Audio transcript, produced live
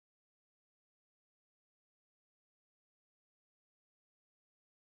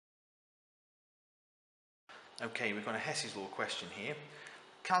Okay, we've got a Hess's law question here.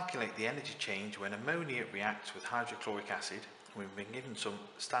 Calculate the energy change when ammonia reacts with hydrochloric acid. We've been given some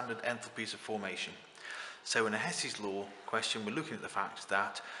standard enthalpies of formation. So in a Hess's law question, we're looking at the fact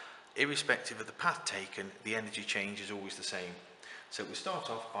that irrespective of the path taken, the energy change is always the same. So we start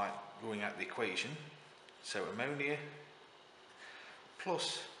off by drawing out the equation. So ammonia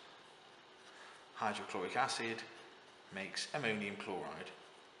plus hydrochloric acid makes ammonium chloride.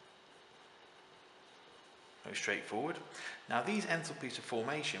 Very straightforward. Now these enthalpies of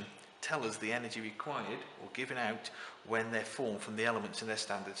formation tell us the energy required or given out when they're formed from the elements in their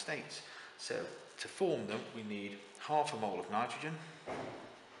standard states. So to form them we need half a mole of nitrogen,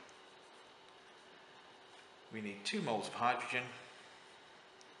 we need 2 moles of hydrogen,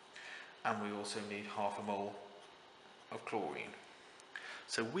 and we also need half a mole of chlorine.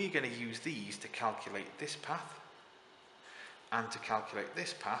 So we're going to use these to calculate this path and to calculate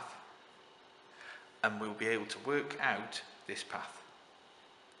this path, and we'll be able to work out this path.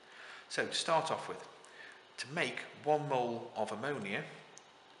 So to start off with, to make 1 mole of ammonia,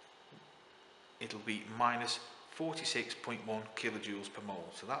 it'll be minus 46.1 kilojoules per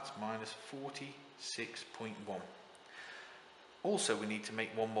mole. So that's minus 46.1. Also we need to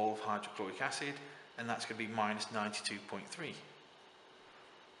make 1 mole of hydrochloric acid, and that's going to be minus 92.3.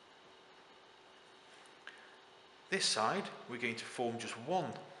 This side we're going to form just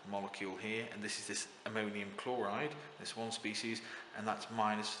one molecule here, and this is this ammonium chloride, this one species, and that's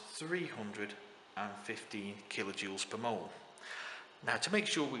minus 315 kilojoules per mole. Now to make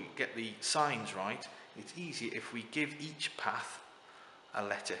sure we get the signs right, it's easier if we give each path a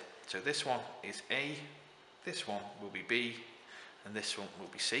letter. So this one is A, this one will be B, and this one will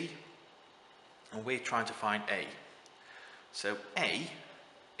be C, and we're trying to find A. So A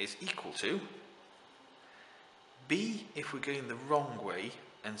is equal to B if we're going the wrong way,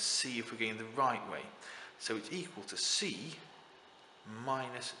 and C if we're going the right way. So it's equal to C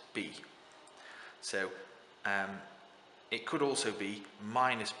minus B. So it could also be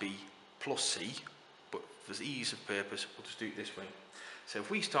minus B plus C, but for the ease of purpose we'll just do it this way. So if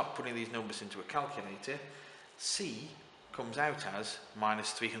we start putting these numbers into a calculator, C comes out as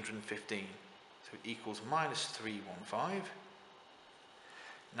minus 315. So it equals minus 315.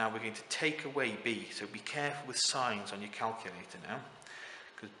 Now we're going to take away B, so be careful with signs on your calculator now,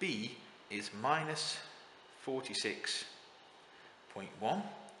 because B is minus 46.1, and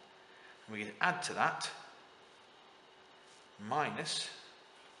we're going to add to that minus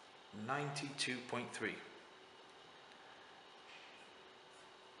 92.3.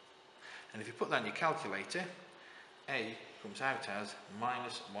 And if you put that in your calculator, A comes out as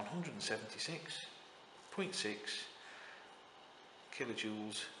minus 176.6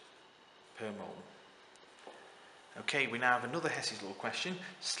 kilojoules per mole. Okay, we now have another Hess's law question,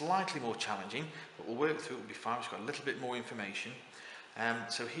 slightly more challenging, but we'll work through it, will be fine. We've got a little bit more information.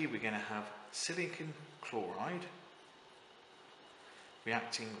 So here we're going to have silicon chloride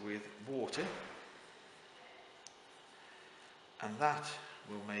reacting with water, and that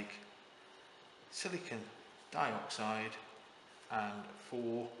will make silicon dioxide and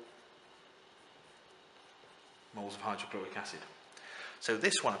 4 moles of hydrochloric acid. So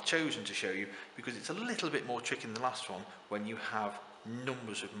this one I've chosen to show you because it's a little bit more tricky than the last one when you have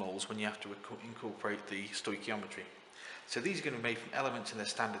numbers of moles, when you have to incorporate the stoichiometry. So these are going to be made from elements in their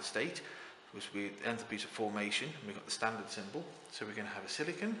standard state, which will be enthalpies of formation, and we've got the standard symbol. So we're going to have a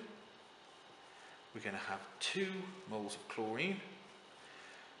silicon, we're going to have 2 moles of chlorine,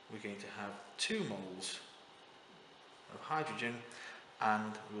 we're going to have 2 moles of hydrogen,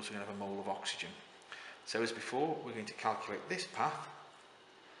 and we're also going to have a mole of oxygen. So as before, we're going to calculate this path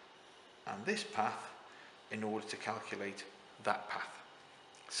and this path in order to calculate that path.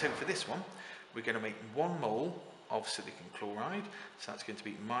 So for this one, we're going to make 1 mole of silicon chloride, so that's going to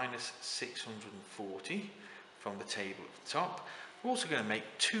be minus 640 from the table at the top. We're also going to make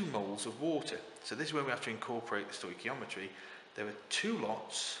 2 moles of water, so this is where we have to incorporate the stoichiometry. There are 2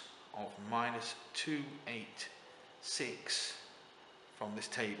 lots of minus 286 from this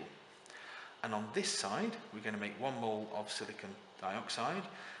table. And on this side, we're going to make 1 mole of silicon dioxide,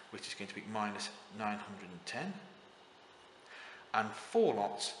 which is going to be minus 910, and 4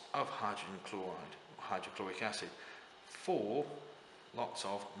 lots of hydrogen chloride, or hydrochloric acid, 4 lots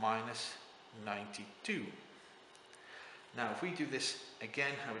of minus 92. Now, if we do this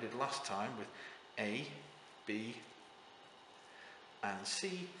again how we did last time with A, B, and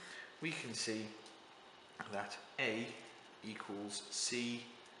C, we can see that A equals C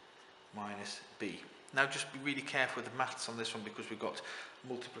minus B. Now just be really careful with the maths on this one because we've got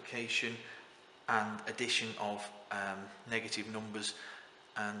multiplication and addition of negative numbers,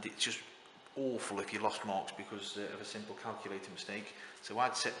 and it's just awful if you lost marks because of a simple calculator mistake. So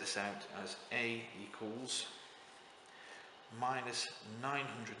I'd set this out as A equals minus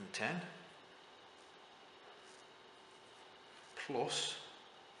 910 plus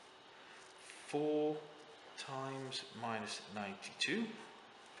 4 times minus 92,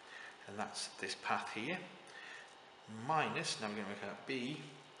 and that's this path here, minus, now we're going to work out B,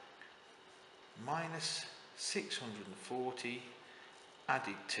 minus 640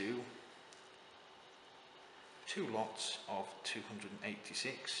 added to 2 lots of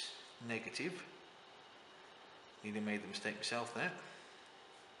 286 negative, nearly made the mistake myself there,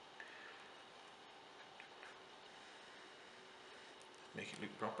 make it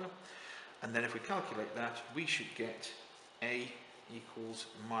look proper, and then if we calculate that we should get A equals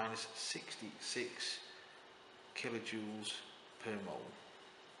minus 66 kilojoules per mole.